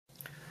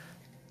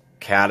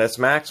Caddis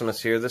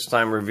Maximus here, this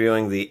time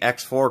reviewing the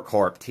X4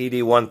 Corp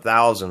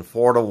TD1000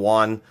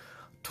 4-to-1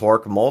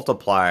 torque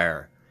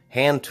multiplier.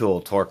 Hand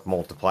tool torque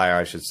multiplier,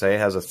 I should say. It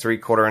has a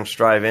 3/4 inch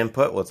drive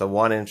input with a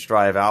 1 inch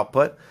drive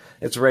output.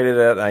 It's rated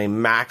at a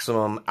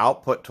maximum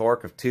output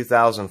torque of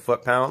 2,000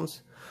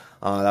 foot-pounds.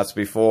 That's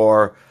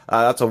before,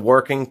 that's a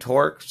working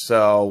torque,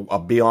 so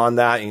beyond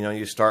that,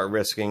 you start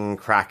risking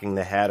cracking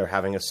the head or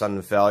having a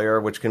sudden failure,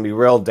 which can be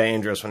real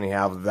dangerous when you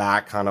have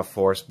that kind of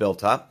force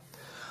built up.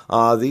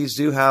 These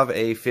do have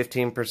a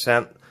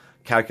 15%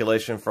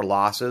 calculation for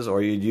losses,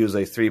 or you'd use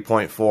a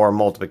 3.4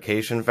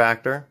 multiplication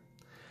factor.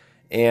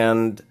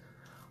 And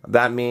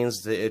that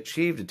means to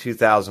achieve the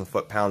 2,000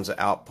 foot-pounds of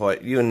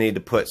output, you need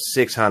to put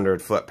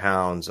 600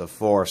 foot-pounds of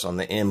force on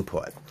the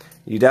input.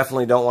 You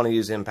definitely don't want to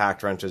use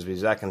impact wrenches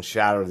because that can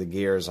shatter the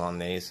gears on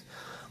these.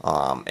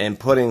 And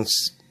putting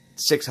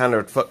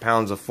 600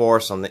 foot-pounds of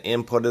force on the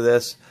input of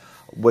this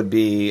would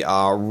be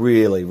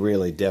really,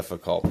 really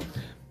difficult.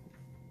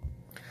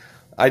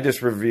 I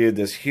just reviewed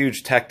this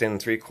huge Tecton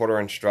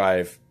 3/4 inch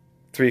drive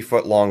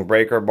 3-foot long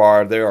breaker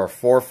bar. There are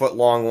 4-foot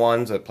long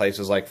ones at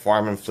places like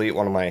Farm and Fleet,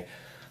 one of my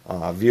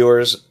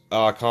viewers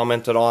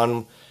commented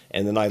on,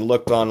 and then I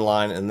looked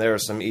online and there are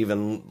some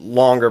even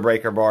longer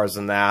breaker bars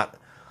than that,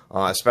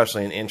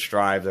 especially an inch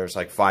drive. There's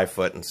like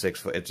 5-foot and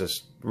 6-foot. It's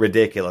just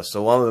ridiculous.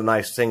 So one of the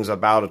nice things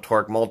about a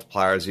torque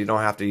multiplier is you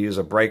don't have to use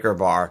a breaker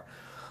bar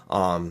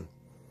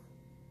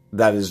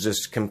that is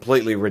just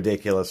completely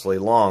ridiculously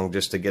long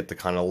just to get the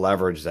kind of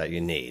leverage that you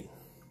need.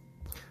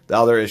 The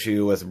other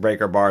issue with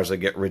breaker bars that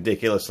get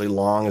ridiculously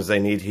long is they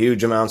need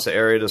huge amounts of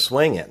area to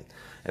swing in.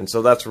 And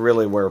so that's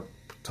really where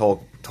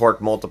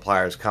torque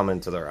multipliers come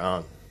into their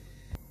own.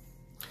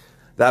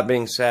 That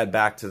being said,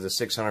 back to the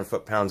 600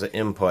 foot-pounds of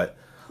input,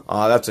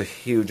 that's a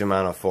huge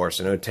amount of force,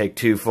 and it would take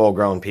 2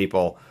 full-grown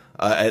people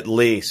at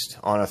least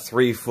on a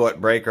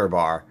 3-foot breaker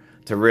bar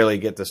to really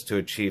get this to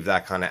achieve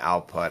that kind of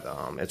output.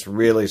 It's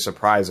really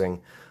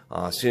surprising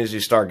as soon as you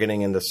start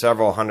getting into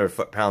several hundred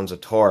foot-pounds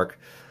of torque,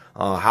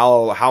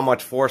 how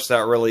much force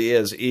that really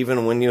is,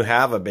 even when you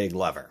have a big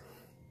lever.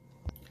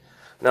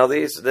 Now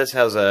this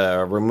has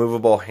a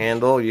removable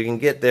handle. You can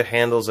get the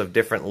handles of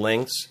different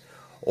lengths,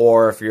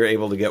 or if you're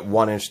able to get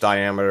 1 inch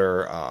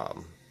diameter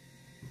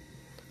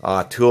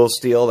tool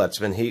steel that's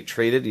been heat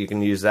treated, you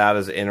can use that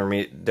as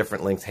intermediate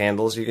different length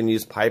handles. You can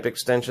use pipe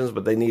extensions,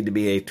 but they need to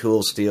be a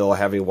tool steel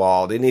heavy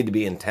wall. They need to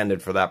be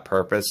intended for that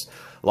purpose,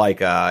 like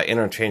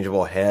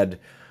interchangeable head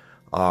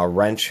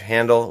wrench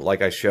handle,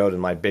 like I showed in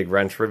my big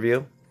wrench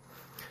review,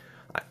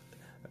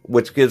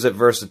 which gives it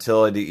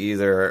versatility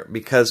either,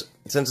 because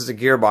since it's a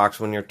gearbox,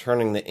 when you're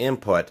turning the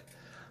input,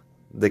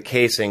 the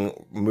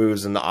casing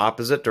moves in the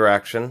opposite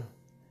direction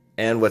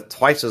and with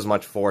twice as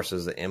much force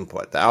as the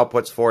input. The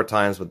output's 4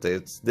 times, but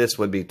this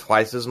would be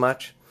twice as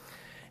much.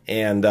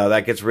 And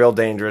that gets real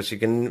dangerous. You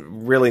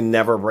can really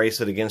never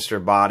brace it against your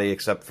body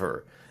except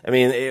for,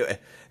 there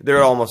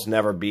will almost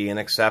never be an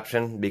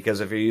exception, because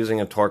if you're using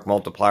a torque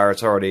multiplier,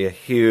 it's already a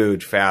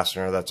huge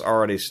fastener that's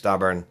already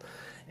stubborn.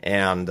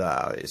 And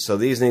so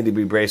these need to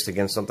be braced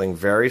against something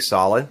very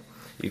solid.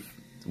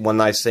 One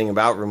nice thing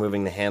about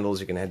removing the handles,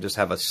 you can just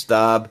have a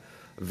stub,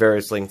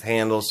 various length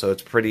handles, so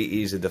it's pretty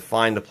easy to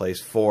find a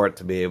place for it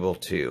to be able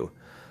to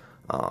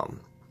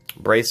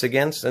brace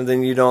against. And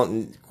then you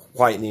don't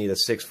quite need a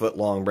 6-foot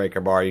long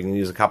breaker bar. You can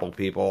use a couple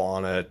people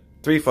on a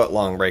 3-foot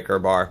long breaker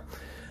bar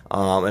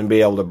and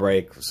be able to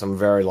break some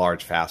very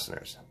large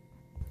fasteners.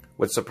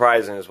 What's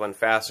surprising is when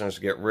fasteners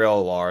get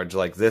real large,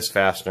 like this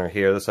fastener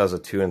here, this has a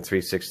 2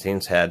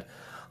 3/16 head,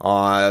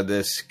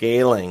 the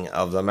scaling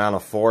of the amount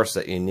of force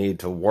that you need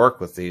to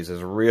work with these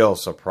is real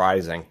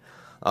surprising.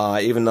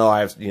 Even though I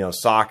have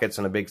sockets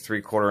and a big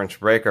 3/4 inch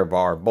breaker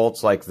bar,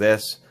 bolts like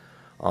this,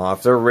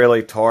 if they're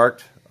really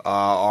torqued,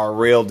 are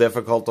real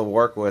difficult to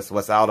work with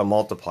without a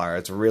multiplier.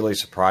 It's really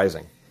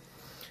surprising.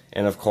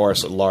 And of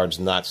course, large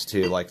nuts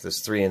too, like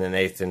this 3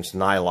 1/8 inch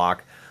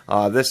nylock.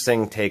 This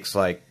thing takes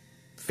like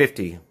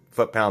 50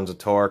 foot-pounds of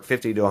torque,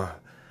 50 to,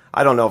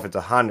 I don't know if it's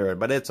 100,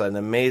 but it's an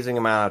amazing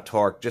amount of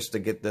torque just to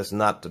get this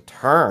nut to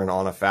turn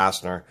on a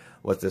fastener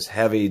with this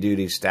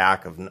heavy-duty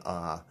stack of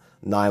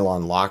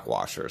nylon lock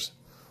washers.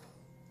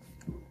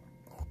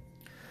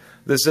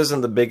 This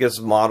isn't the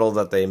biggest model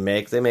that they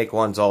make. They make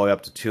ones all the way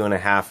up to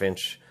 2.5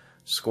 inch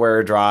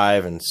square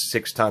drive and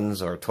 6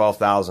 tons or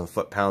 12,000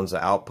 foot-pounds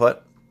of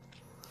output.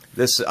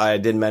 This, I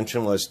did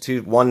mention, was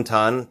 1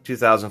 ton,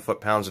 2,000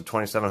 foot-pounds of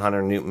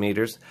 2,700 newton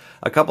meters.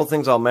 A couple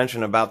things I'll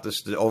mention about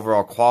this, the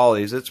overall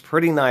qualities. It's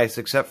pretty nice,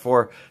 except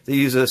for they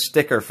use a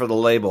sticker for the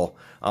label.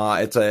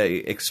 It's a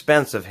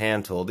expensive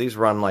hand tool. These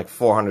run like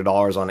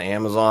 $400 on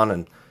Amazon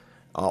and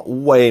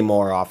way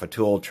more off a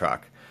tool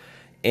truck.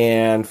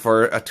 And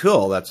for a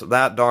tool that's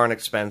that darn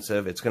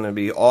expensive, it's going to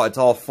be it's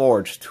all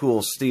forged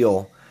tool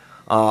steel.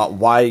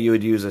 Why you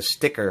would use a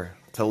sticker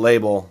to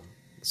label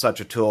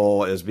such a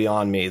tool is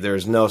beyond me.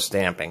 There's no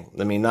stamping.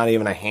 Not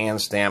even a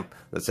hand stamp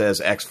that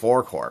says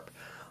X4 Corp.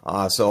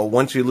 So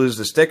once you lose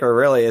the sticker,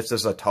 really, it's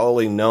just a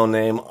totally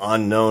no-name,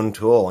 unknown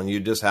tool, and you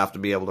just have to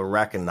be able to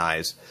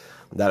recognize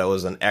that it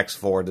was an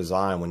X4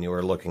 design when you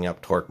were looking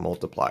up torque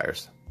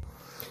multipliers.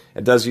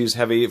 It does use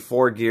heavy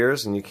 4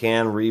 gears, and you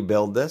can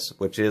rebuild this,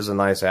 which is a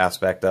nice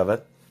aspect of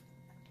it.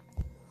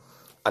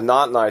 A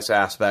not nice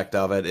aspect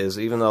of it is,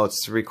 even though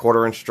it's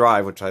 3/4 inch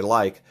drive, which I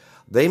like,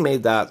 they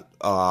made that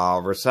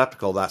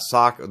receptacle, that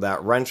socket,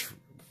 that wrench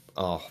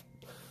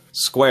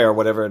square,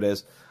 whatever it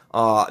is,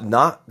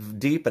 not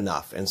deep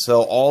enough. And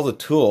so all the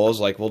tools,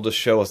 like we'll just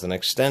show with an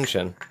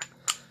extension,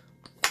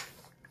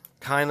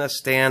 kind of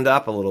stand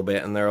up a little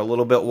bit, and they're a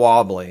little bit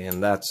wobbly.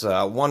 And that's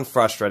one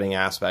frustrating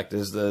aspect,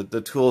 is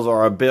the tools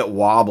are a bit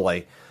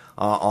wobbly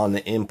on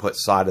the input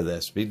side of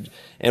this.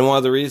 And one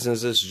of the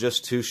reasons is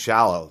just too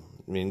shallow.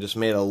 I mean, just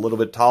made it a little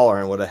bit taller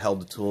and would have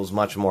held the tools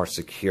much more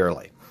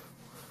securely.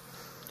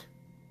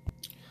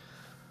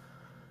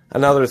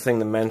 Another thing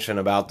to mention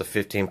about the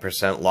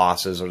 15%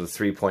 losses, or the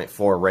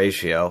 3.4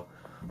 ratio,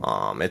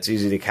 it's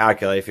easy to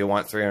calculate. If you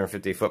want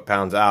 350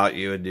 foot-pounds out,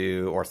 you would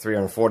do, or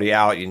 340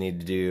 out, you need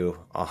to do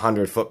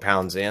 100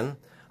 foot-pounds in.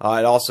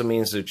 It also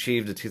means to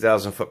achieve the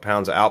 2,000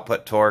 foot-pounds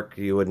output torque,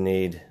 you would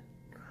need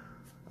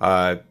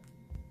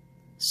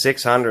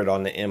 600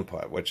 on the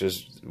input, which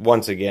is,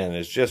 once again,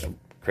 is just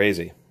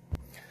crazy.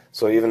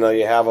 So even though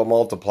you have a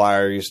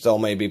multiplier, you still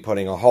may be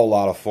putting a whole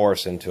lot of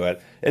force into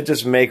it. It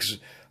just makes,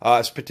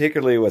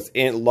 particularly with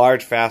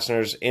large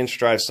fasteners, inch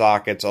drive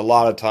sockets, a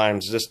lot of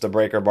times just the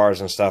breaker bars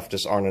and stuff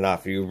just aren't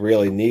enough. You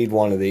really need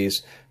one of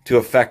these to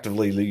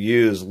effectively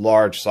use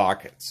large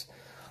sockets.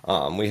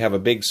 We have a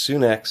big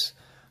Sunex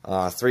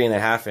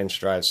 3.5 inch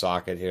drive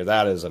socket here.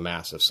 That is a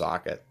massive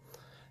socket.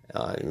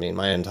 I mean,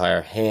 my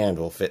entire hand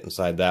will fit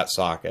inside that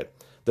socket.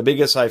 The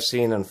biggest I've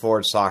seen in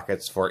Ford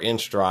sockets for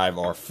inch drive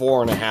are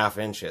 4.5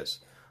 inches.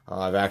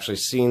 I've actually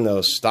seen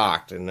those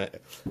stocked, and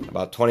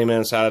about 20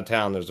 minutes out of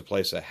town, there's a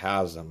place that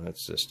has them.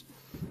 It's just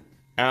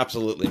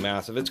absolutely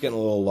massive. It's getting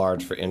a little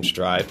large for inch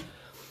drive.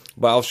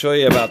 But I'll show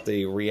you about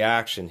the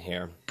reaction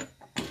here.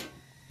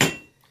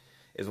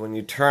 Is when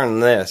you turn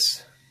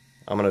this,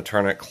 I'm going to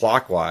turn it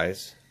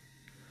clockwise.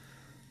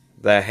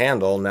 The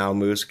handle now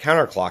moves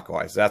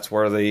counterclockwise. That's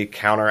where the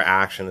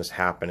counteraction is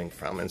happening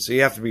from. And so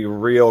you have to be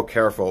real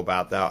careful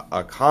about that.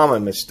 A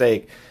common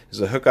mistake is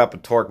to hook up a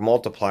torque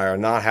multiplier,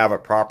 not have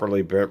it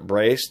properly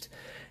braced,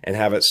 and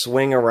have it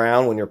swing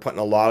around when you're putting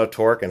a lot of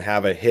torque and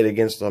have it hit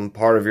against some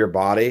part of your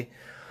body.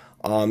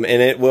 And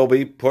it will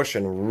be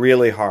pushing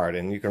really hard,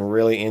 and you can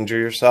really injure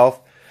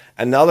yourself.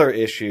 Another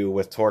issue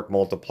with torque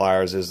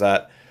multipliers is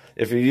that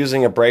if you're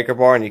using a breaker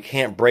bar and you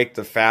can't break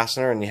the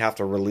fastener and you have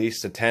to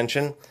release the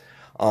tension,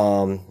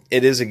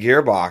 it is a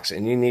gearbox,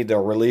 and you need to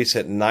release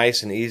it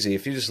nice and easy.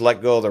 If you just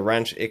let go of the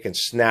wrench, it can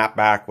snap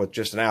back with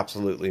just an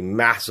absolutely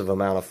massive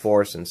amount of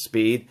force and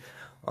speed.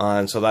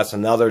 And so that's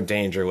another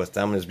danger with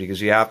them, is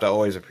because you have to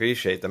always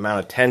appreciate the amount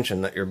of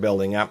tension that you're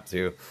building up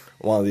to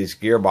one of these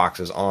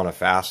gearboxes on a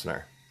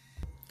fastener.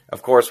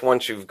 Of course,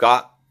 once you've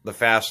got the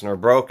fastener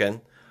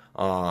broken,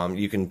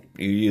 you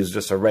use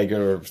just a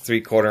regular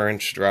 3/4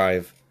 inch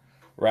drive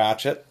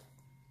ratchet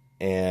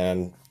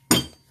and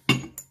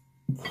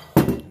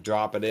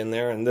drop it in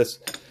there. And this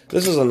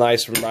is a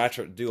nice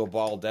ratchet, dual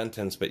ball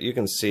dentants, but you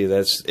can see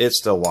that it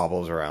still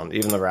wobbles around,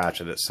 even the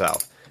ratchet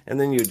itself. And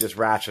then you just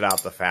ratchet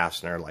out the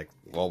fastener, like,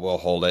 well, we'll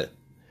hold it.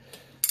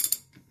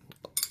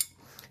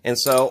 And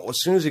so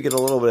as soon as you get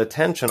a little bit of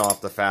tension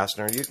off the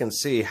fastener, you can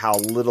see how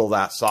little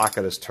that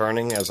socket is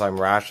turning as I'm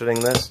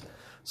ratcheting this.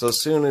 So as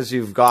soon as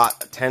you've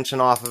got tension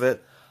off of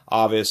it,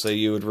 obviously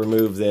you would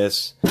remove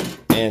this,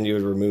 and you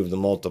would remove the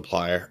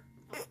multiplier,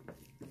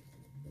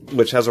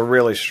 which has a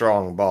really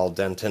strong ball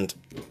dentant.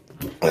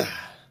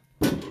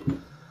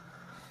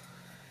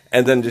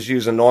 And then just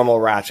use a normal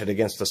ratchet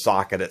against the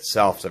socket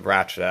itself to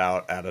ratchet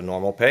out at a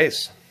normal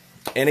pace.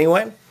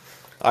 Anyway,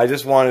 I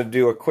just wanted to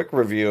do a quick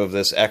review of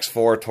this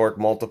X4 torque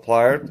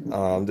multiplier.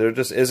 There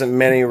just isn't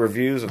many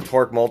reviews of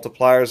torque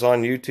multipliers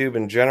on YouTube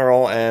in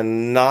general,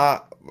 and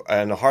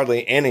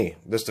hardly any,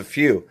 just a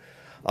few,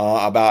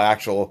 about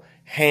actual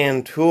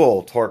hand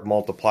tool torque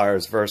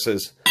multipliers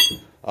versus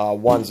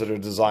ones that are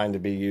designed to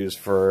be used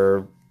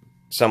for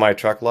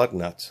semi-truck lug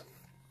nuts.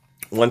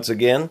 Once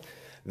again,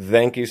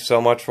 thank you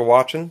so much for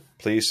watching.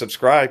 Please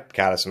subscribe.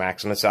 Catus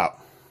Maximus out.